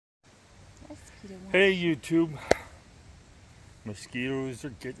Hey YouTube, mosquitoes are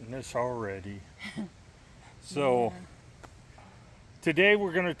getting us already. So Yeah. today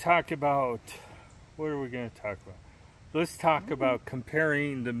we're going to talk about, what are we going to talk about? Let's talk about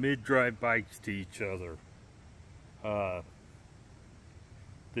comparing the mid-drive bikes to each other. The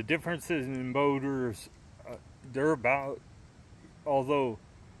differences in motors, they're about, although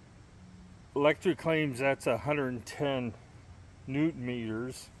Electric claims that's 110 Newton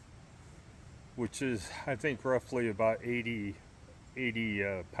meters, which is I think roughly about 80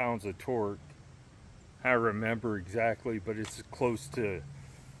 pounds of torque. I don't remember exactly, but it's close to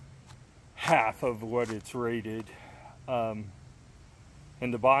half of what it's rated. And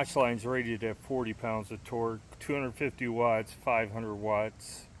the Bosch line's rated at 40 pounds of torque, 250 watts, 500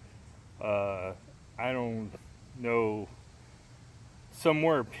 watts. I don't know.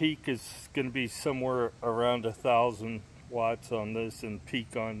 Somewhere peak is going to be somewhere around 1,000 watts on this, and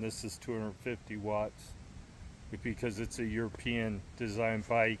peak on this is 250 watts because it's a European design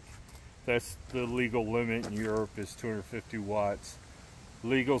bike. That's the legal limit in Europe, is 250 watts.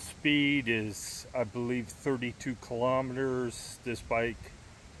 Legal speed is, I believe, 32 kilometers. This bike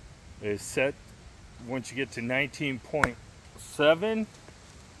is set, once you get to 19.7,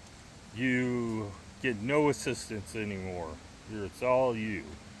 you get no assistance anymore. It's all you.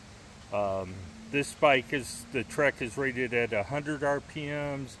 This bike is, the Trek is rated at 100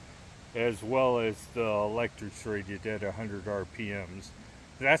 RPMs, as well as the electric's rated at 100 RPMs.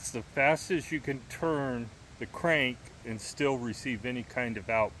 That's the fastest you can turn the crank and still receive any kind of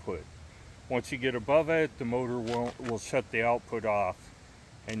output. Once you get above it, the motor will shut the output off,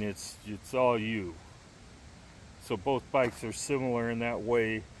 and it's all you. So both bikes are similar in that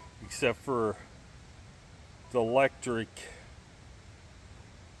way, except for the electric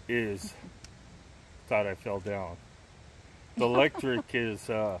is, thought I fell down. The electric is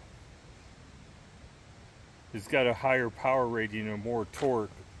it's got a higher power rating and more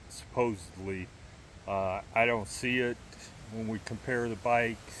torque, supposedly. I don't see it when we compare the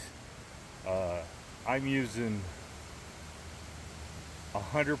bikes. I'm using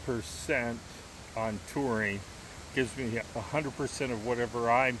 100% on touring. Gives me 100% of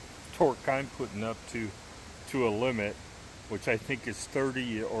whatever torque I'm putting up to a limit, which I think is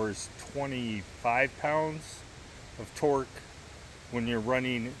 30 or is 25 pounds of torque when you're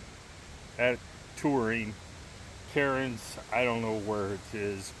running at touring. Karen's, I don't know where it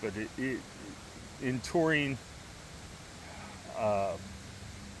is, but in touring,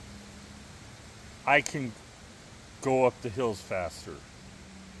 I can go up the hills faster.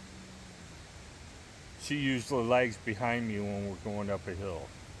 She usually lags behind me when we're going up a hill.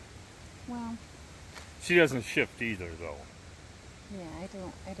 Well, she doesn't shift either, though. yeah,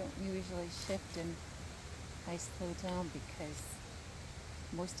 I don't usually shift, and I slow down because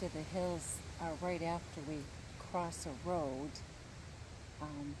most of the hills are right after we cross a road.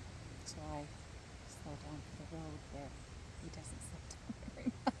 So I slow down for the road where he doesn't slow down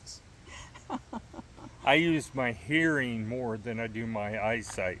very much. I use my hearing more than I do my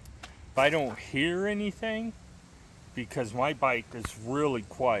eyesight. If I don't hear anything, because my bike is really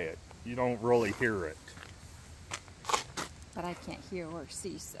quiet, you don't really hear it. But I can't hear or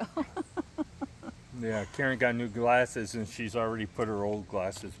see, so. Yeah, Karen got new glasses and she's already put her old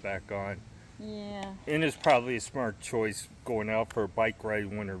glasses back on. Yeah. And it's probably a smart choice going out for a bike ride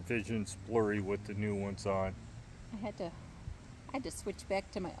when her vision's blurry with the new ones on. I had to switch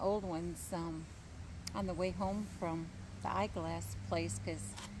back to my old ones on the way home from the eyeglass place because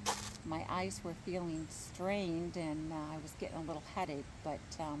my eyes were feeling strained and I was getting a little headache, but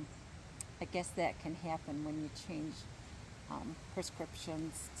I guess that can happen when you change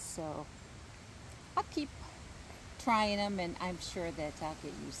prescriptions, so I'll keep trying them and I'm sure that I'll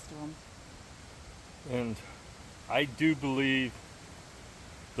get used to them. And I do believe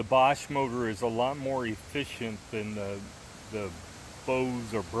the Bosch motor is a lot more efficient than the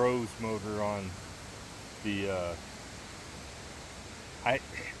Bose or Bros motor on the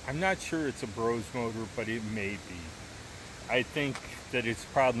I'm not sure it's a Bros motor, but it may be. I think that it's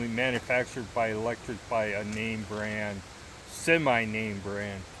probably manufactured by Electric by a name brand, semi-name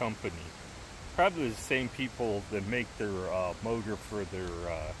brand company. Probably the same people that make their motor for their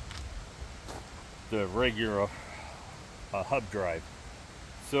the regular hub drive.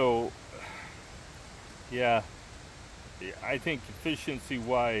 So yeah, I think efficiency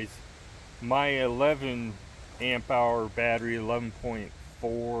wise, my 11 amp hour battery, 11.4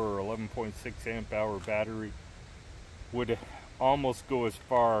 or 11.6 amp hour battery would almost go as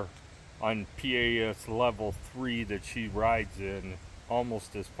far on PAS level 3 that she rides in,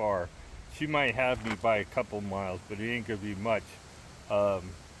 almost as far. She might have me by a couple miles, but it ain't gonna be much.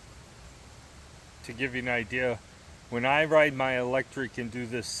 to give you an idea, when I ride my electric and do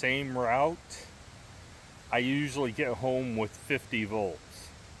the same route, I usually get home with 50 volts.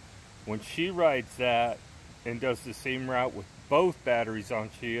 When she rides that and does the same route with both batteries on,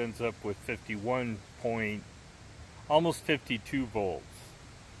 she ends up with 51 point, almost 52 volts.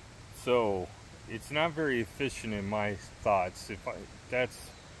 So it's not very efficient in my thoughts. That's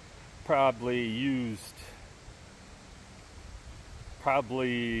probably used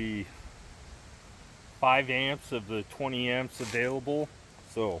probably 5 amps of the 20 amps available.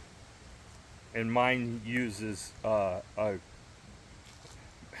 So, and mine uses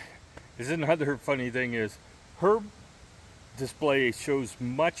is another funny thing is her display shows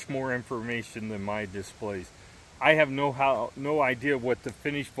much more information than my displays. I have no idea what the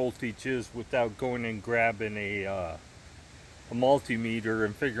finished voltage is without going and grabbing a multimeter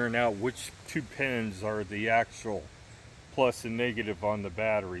and figuring out which 2 pins are the actual plus and negative on the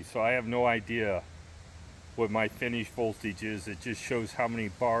battery. So I have no idea what my finished voltage is. It just shows how many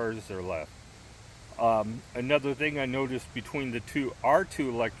bars are left. Another thing I noticed between our two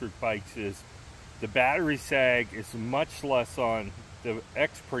electric bikes is the battery sag is much less on the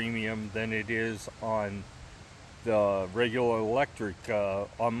X Premium than it is on the regular electric.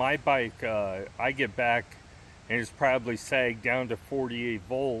 On my bike, I get back and it's probably sagged down to 48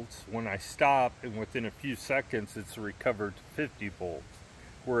 volts when I stop, and within a few seconds it's recovered to 50 volts.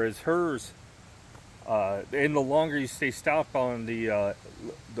 Whereas hers, and the longer you stay stopped on the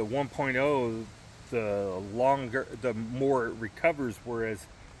 1.0, the more it recovers. Whereas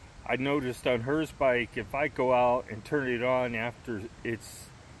I noticed on hers bike, if I go out and turn it on after it's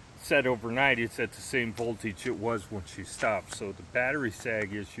set overnight, it's at the same voltage it was when she stopped. So the battery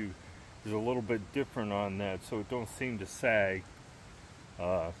sag issue is a little bit different on that, so it don't seem to sag.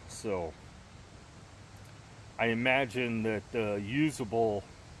 So I imagine that the usable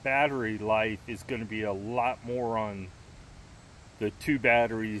battery life is going to be a lot more on the 2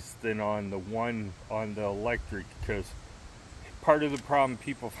 batteries than on the one on the electric, because part of the problem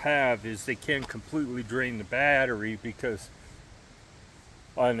people have is they can't completely drain the battery because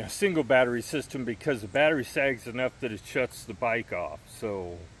on a single battery system, because the battery sags enough that it shuts the bike off.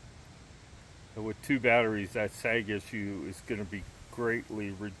 So with 2 batteries, that sag issue is going to be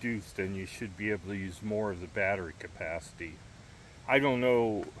greatly reduced, and you should be able to use more of the battery capacity. I don't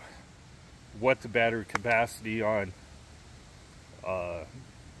know what the battery capacity on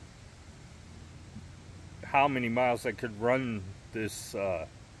how many miles I could run this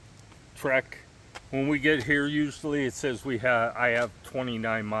trek. When we get here, usually it says I have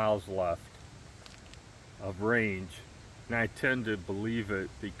 29 miles left of range, and I tend to believe it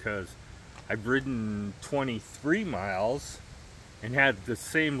because I've ridden 23 miles and had the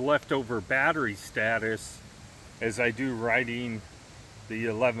same leftover battery status as I do riding the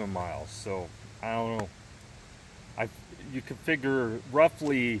 11 miles. So I don't know. You could figure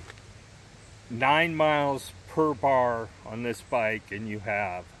roughly 9 miles per bar on this bike, and you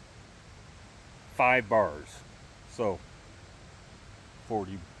have 5 bars. So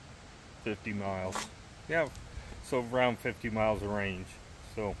 40, 50 miles. Yeah, so around 50 miles of range.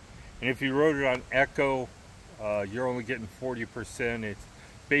 So, and if you rode it on Echo, you're only getting 40%. It's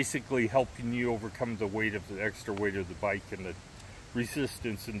basically helping you overcome the weight of the extra weight of the bike and the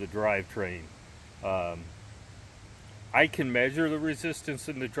resistance in the drivetrain. I can measure the resistance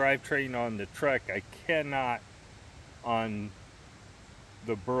in the drivetrain on the Trek. I cannot on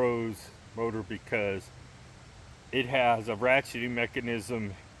the Bros motor because it has a ratcheting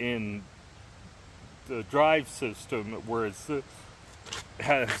mechanism in the drive system, whereas it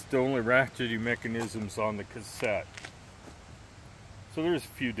has the only ratcheting mechanisms on the cassette. So there's a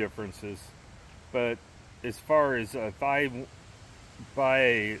few differences, but as far as if I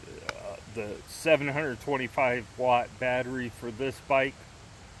buy the 725 watt battery for this bike,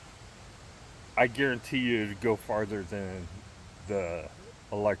 I guarantee you to go farther than the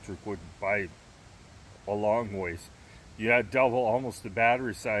electric would by a long ways. You had double almost the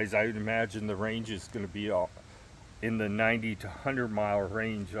battery size. I would imagine the range is going to be in the 90 to 100 mile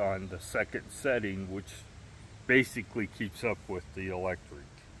range on the second setting, which basically keeps up with the electric.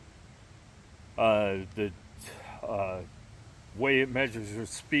 The way it measures the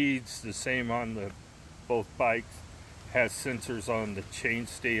speeds, the same on both bikes. Has sensors on the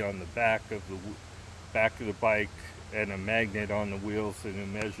chainstay on the back of the bike and a magnet on the wheels, and it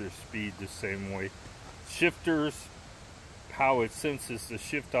measures speed the same way. Shifters, how it senses the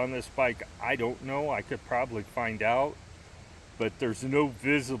shift on this bike, I don't know. I could probably find out, but there's no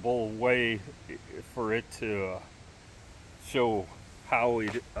visible way for it to show how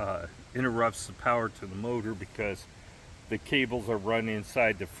it interrupts the power to the motor, because the cables are run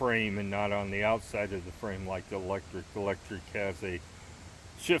inside the frame and not on the outside of the frame like the electric. The electric has a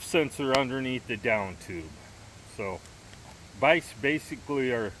shift sensor underneath the down tube. So bikes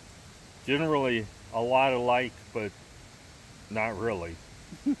basically are generally a lot alike, but not really.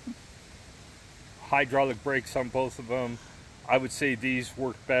 Hydraulic brakes on both of them. I would say these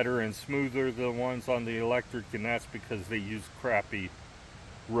work better and smoother than the ones on the electric, and that's because they use crappy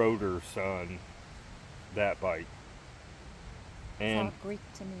rotors on that bike. And it's all Greek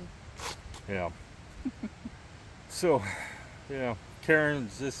to me. yeah. So, yeah, Karen,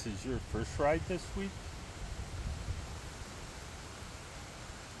 this is your first ride this week?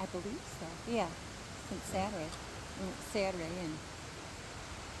 I believe so. Yeah, since Saturday. Saturday and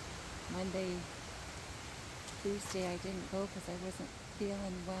Monday, Tuesday I didn't go because I wasn't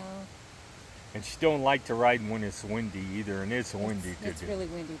feeling well. And she don't like to ride when it's windy either, and it's windy today. It's really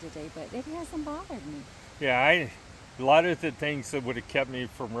windy today, but it hasn't bothered me. Yeah, a lot of the things that would have kept me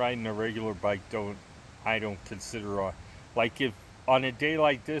from riding a regular bike I don't consider like if on a day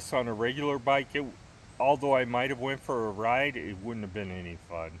like this on a regular bike, although I might have went for a ride, it wouldn't have been any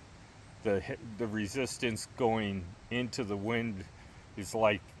fun. The resistance going into the wind is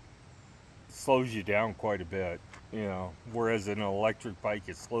like slows you down quite a bit, you know. Whereas an electric bike,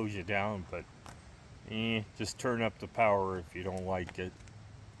 it slows you down, but just turn up the power if you don't like it.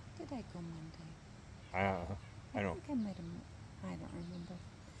 Did I go Monday? I don't. think I might have. I don't remember.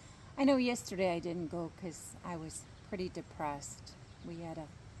 I know yesterday I didn't go because I was pretty depressed. We had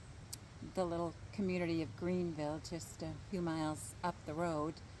the little community of Greenville, just a few miles up the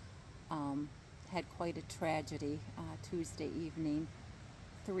road, had quite a tragedy Tuesday evening.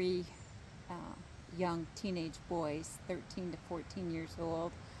 3 young teenage boys, 13 to 14 years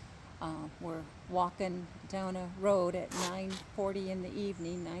old, were walking down a road at 9:40 in the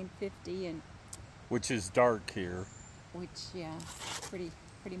evening, 9:50, and which is dark here. which, yeah, pretty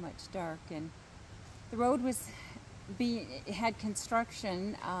much dark, and the road was it had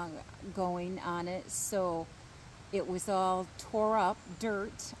construction going on it, so it was all tore up,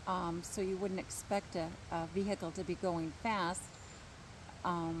 dirt, so you wouldn't expect a vehicle to be going fast.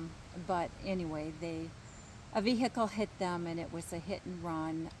 But anyway, a vehicle hit them, and it was a hit and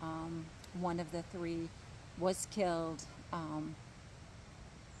run. One of the 3 was killed,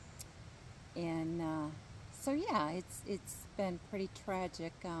 and so yeah, it's been pretty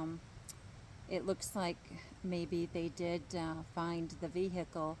tragic. It looks like maybe they did find the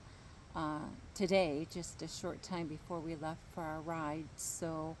vehicle today, just a short time before we left for our ride.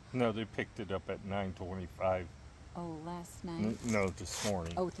 So no, they picked it up at 9:25. Oh, last night? No, this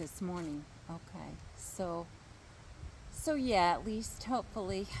morning. Oh, this morning. Okay. So yeah, at least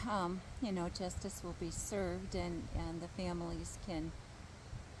hopefully, you know, justice will be served, and the families can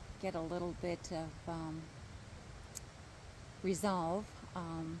get a little bit of resolve.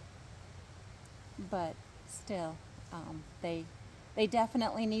 But still, they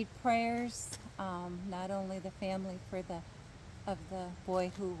definitely need prayers. Not only the family of the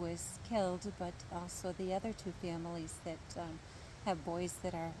boy who was killed, but also the other 2 families that have boys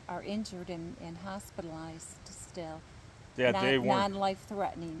that are injured and hospitalized still. Yeah, they weren't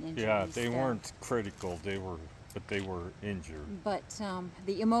non-life-threatening injuries. Yeah, they still. weren't critical. They were injured. But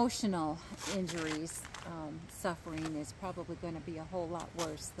the emotional injuries, suffering is probably going to be a whole lot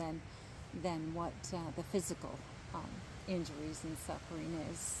worse than what the physical injuries and suffering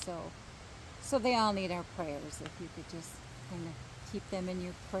is. So they all need our prayers. If you could just kind of keep them in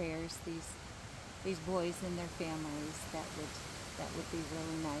your prayers, these boys and their families, that would be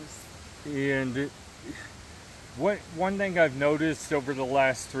really nice. And one thing I've noticed over the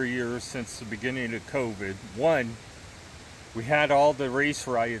last 3 years since the beginning of COVID, one, we had all the race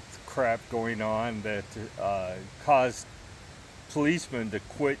riot crap going on that caused policemen to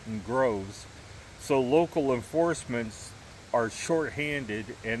quit in groves. So local enforcements are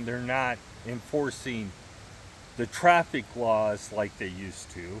short-handed, and they're not enforcing the traffic laws like they used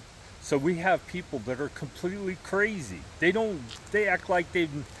to. So we have people that are completely crazy. They act like they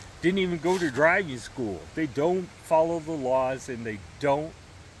didn't even go to driving school. They don't follow the laws, and they don't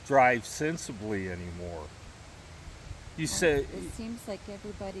drive sensibly anymore. You say it seems like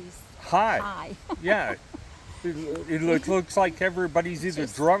everybody's high. Yeah. It looks like everybody's either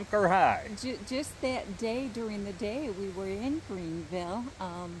drunk or high. Just that day, during the day, we were in Greenville,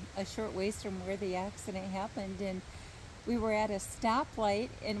 a short ways from where the accident happened, and we were at a stoplight,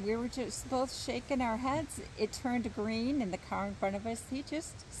 and we were just both shaking our heads. It turned green, and the car in front of us, he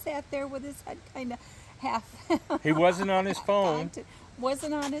just sat there with his head kind of half. He wasn't on his phone.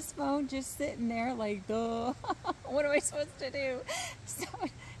 Wasn't on his phone, just sitting there like, duh, what am I supposed to do? So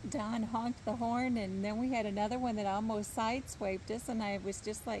Don honked the horn, and then we had another one that almost sideswiped us, and I was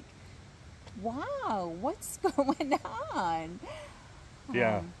just like, wow, what's going on?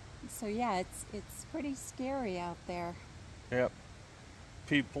 Yeah. So yeah, it's pretty scary out there. Yep.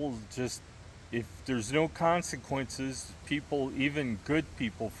 People just, if there's no consequences, people, even good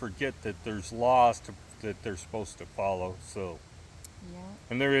people, forget that there's laws that they're supposed to follow. So, Yeah.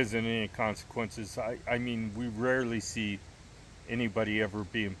 and there isn't any consequences. I mean, we rarely see anybody ever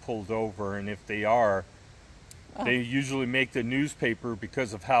being pulled over, and if they are, they usually make the newspaper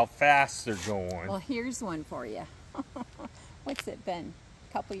because of how fast they're going. Well, here's one for you. What's it been?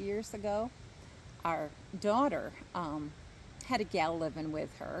 A couple years ago, our daughter had a gal living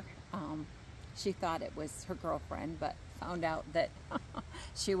with her. She thought it was her girlfriend, but found out that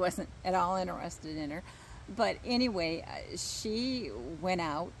she wasn't at all interested in her. But anyway, she went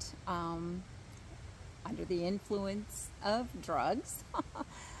out under the influence of drugs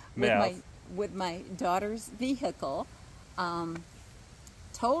with my daughter's vehicle,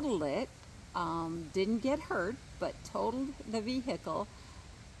 totaled it, didn't get hurt, but totaled the vehicle.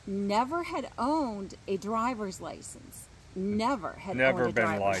 Never had owned a driver's license. Never had owned a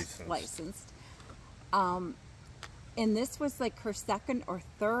driver's license. And this was like her second or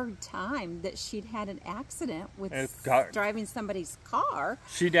third time that she'd had an accident with driving somebody's car.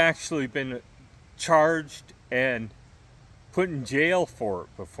 She'd actually been charged and put in jail for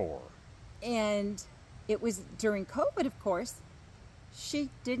it before. And it was during COVID, of course. She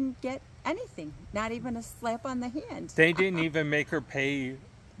didn't get anything, not even a slap on the hand. They didn't even make her pay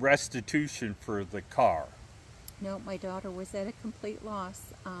restitution for the car. No, my daughter was at a complete loss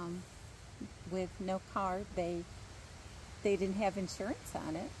with no car. They didn't have insurance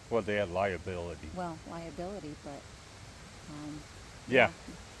on it. Well, they had liability. Well, liability, but yeah.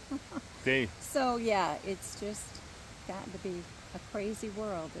 So yeah, it's just gotten to be a crazy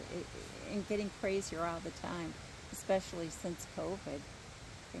world, and getting crazier all the time, especially since COVID.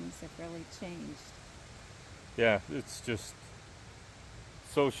 Things have really changed. Yeah, it's just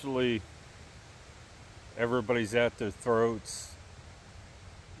socially, everybody's at their throats,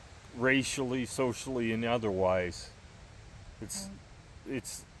 racially, socially, and otherwise.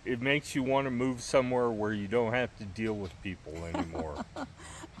 It makes you want to move somewhere where you don't have to deal with people anymore.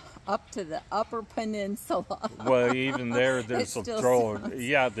 Up to the Upper Peninsula. Well, even there's a drone.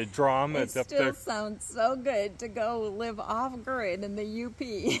 Yeah, the drama it up still there. Sounds so good to go live off grid in the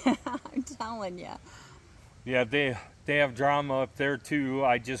UP. I'm telling you. Yeah, they have drama up there too.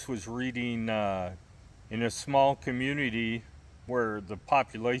 I just was reading in a small community where the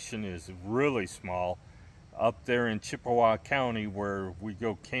population is really small, up there in Chippewa County where we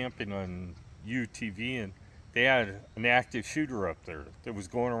go camping on UTV, and they had an active shooter up there that was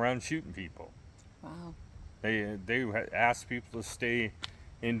going around shooting people. Wow. They asked people to stay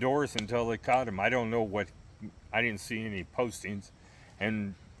indoors until they caught him. I don't know what, I didn't see any postings,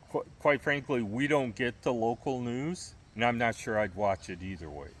 and quite frankly, we don't get the local news, and I'm not sure I'd watch it either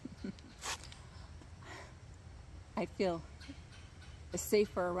way. I feel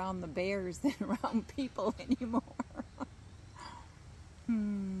safer around the bears than around people anymore.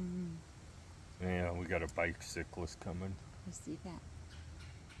 Yeah, we got a bicyclist coming. I see that.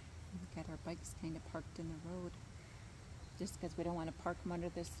 We got our bikes kind of parked in the road. Just because we don't want to park them under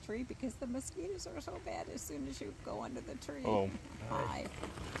this tree because the mosquitoes are so bad as soon as you go under the tree. Oh. Hi.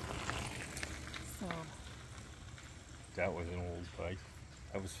 So. That was an old bike.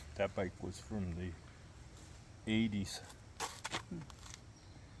 That bike was from the 80s.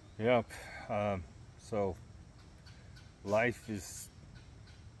 Yep. So life is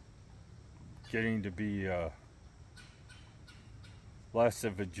getting to be less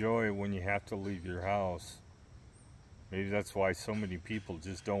of a joy when you have to leave your house. Maybe that's why so many people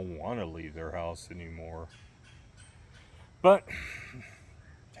just don't want to leave their house anymore. But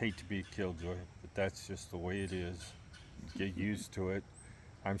hate to be a killjoy, but that's just the way it is. Get used to it.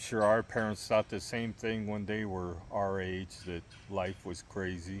 I'm sure our parents thought the same thing when they were our age, that life was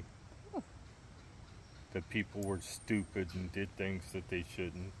crazy, that people were stupid and did things that they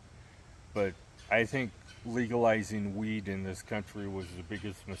shouldn't. But I think legalizing weed in this country was the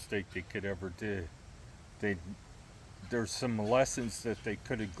biggest mistake they could ever do. There's some lessons that they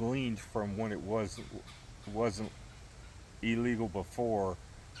could have gleaned from when it wasn't illegal before,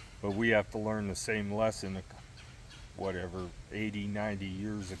 but we have to learn the same lesson, whatever, 80, 90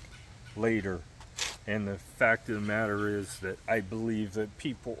 years later. And the fact of the matter is that I believe that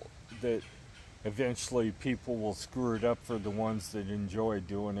eventually people will screw it up for the ones that enjoy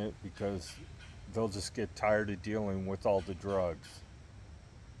doing it, because they'll just get tired of dealing with all the drugs.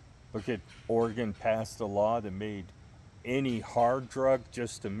 Look at Oregon passed a law that made any hard drug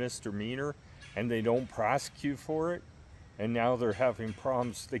just a misdemeanor, and they don't prosecute for it. And now they're having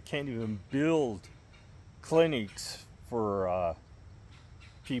problems. They can't even build clinics for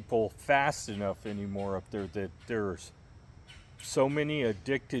people fast enough anymore up there, that there's so many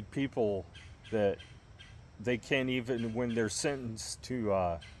addicted people that they can't even, when they're sentenced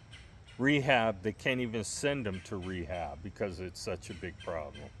to rehab, they can't even send them to rehab because it's such a big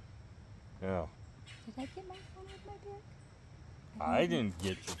problem. Yeah. Did I get my phone out of my bag? I didn't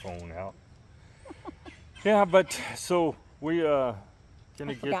get your phone out. Yeah, but so we I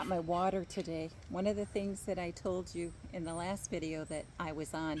gonna forgot get my water today. One of the things that I told you in the last video that I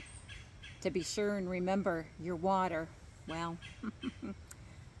was on, to be sure and remember your water. Well,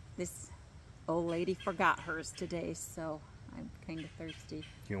 this old lady forgot hers today, so I'm kind of thirsty.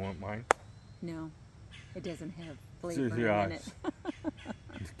 You want mine? No, it doesn't have flavor Yeah, in it.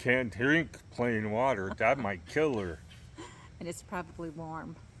 you can't drink plain water. That might kill her. And it's probably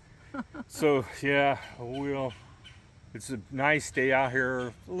warm. So yeah, it's a nice day out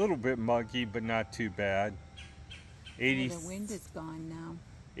here. A little bit muggy, but not too bad. 80. Oh, the wind is gone now.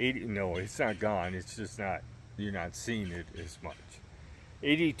 80. No, it's not gone. It's just not. You're not seeing it as much.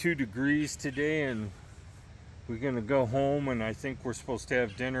 82 degrees today, and we're gonna go home. And I think we're supposed to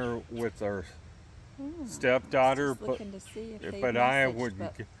have dinner with our stepdaughter, I was just looking to see if they but I messaged,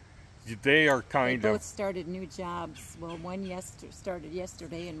 wouldn't. but They are they kind both of. started new jobs. Well, one started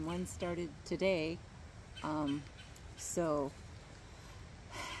yesterday, and one started today. So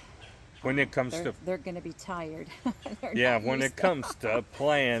When it comes to they're going to be tired. They're yeah, not when used it comes to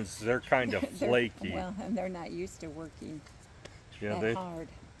plans, they're kind of they're- flaky. Well, and they're not used to working Yeah, that hard.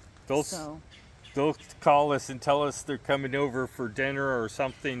 So they'll call us and tell us they're coming over for dinner or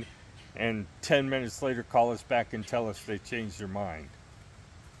something, and 10 minutes later call us back and tell us they changed their mind.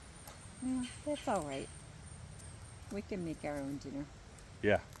 yeah, that's all right. We can make our own dinner.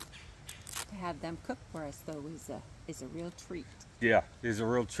 Yeah, To have them cook for us, though, is a real treat. yeah, it's a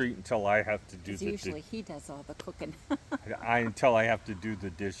real treat until I have to do 'Cause the usually he does all the cooking. until I have to do the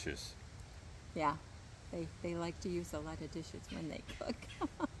dishes. Yeah, they like to use a lot of dishes when they cook.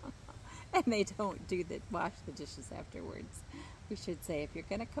 And they don't wash the dishes afterwards. We should say, if you're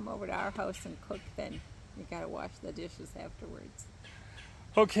going to come over to our house and cook, then you got to wash the dishes afterwards.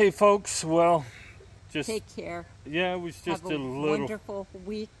 Okay, folks. Well, just Take care. yeah, it was just Have a little. wonderful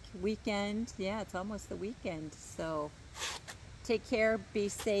weekend. Yeah, it's almost the weekend. So take care. Be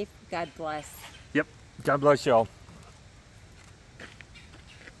safe. God bless. Yep. God bless y'all.